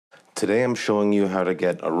Today I'm showing you how to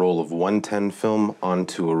get a roll of 110 film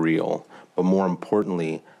onto a reel, but more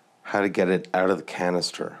importantly, how to get it out of the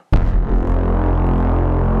canister.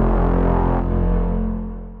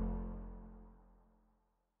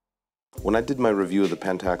 When I did my review of the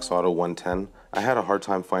Pentax Auto 110, I had a hard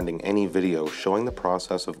time finding any video showing the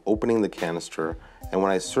process of opening the canister, and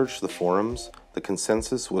when I searched the forums, the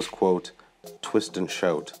consensus was, quote, twist and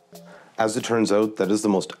shout. As it turns out, that is the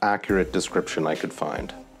most accurate description I could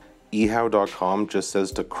find. ehow.com just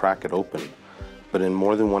says to crack it open, but in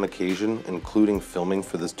more than one occasion, including filming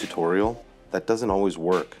for this tutorial, that doesn't always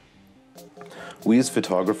work. We as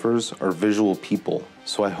photographers are visual people,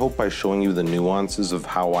 so I hope by showing you the nuances of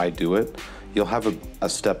how I do it, you'll have a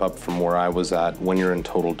step up from where I was at when you're in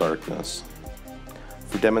total darkness.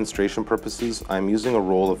 For demonstration purposes, I'm using a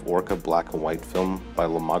roll of Orca black and white film by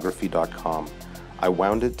lomography.com. I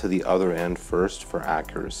wound it to the other end first for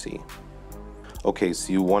accuracy. Okay,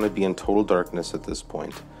 so you want to be in total darkness at this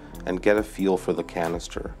point, and get a feel for the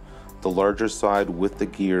canister. The larger side with the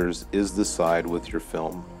gears is the side with your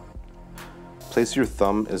film. Place your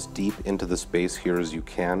thumb as deep into the space here as you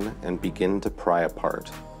can and begin to pry apart.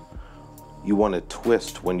 You want to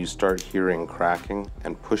twist when you start hearing cracking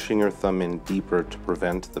and pushing your thumb in deeper to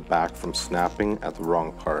prevent the back from snapping at the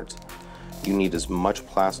wrong part. You need as much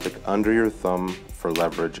plastic under your thumb for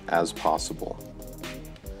leverage as possible.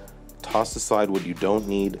 Toss aside what you don't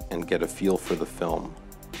need and get a feel for the film.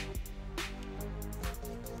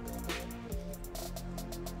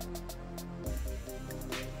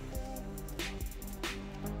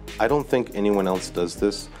 I don't think anyone else does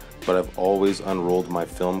this, but I've always unrolled my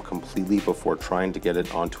film completely before trying to get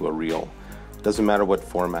it onto a reel. Doesn't matter what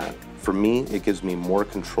format. For me, it gives me more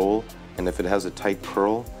control, and if it has a tight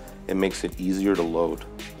curl, it makes it easier to load.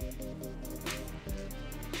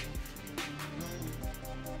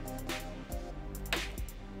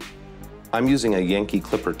 I'm using a Yankee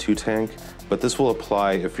Clipper 2-tank, but this will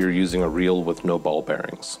apply if you're using a reel with no ball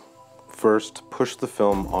bearings. First, push the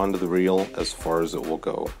film onto the reel as far as it will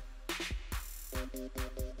go.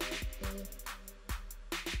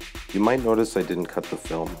 You might notice I didn't cut the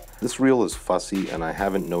film. This reel is fussy and I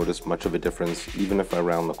haven't noticed much of a difference even if I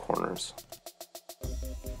round the corners.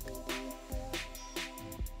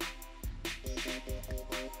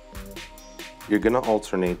 You're going to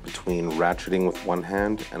alternate between ratcheting with one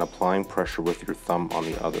hand and applying pressure with your thumb on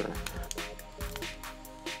the other.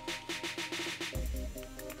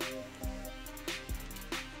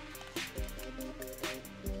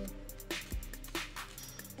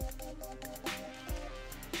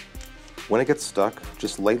 When it gets stuck,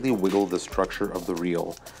 just lightly wiggle the structure of the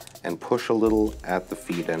reel and push a little at the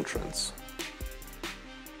feed entrance.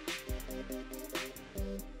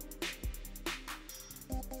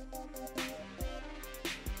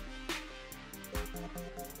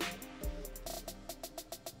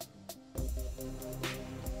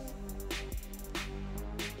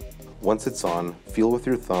 Once it's on, feel with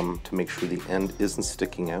your thumb to make sure the end isn't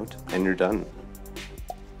sticking out, and you're done.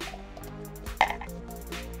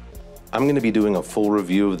 I'm going to be doing a full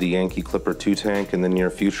review of the Yankee Clipper 2-tank in the near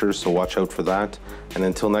future, so watch out for that. And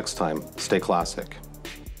until next time, stay classic.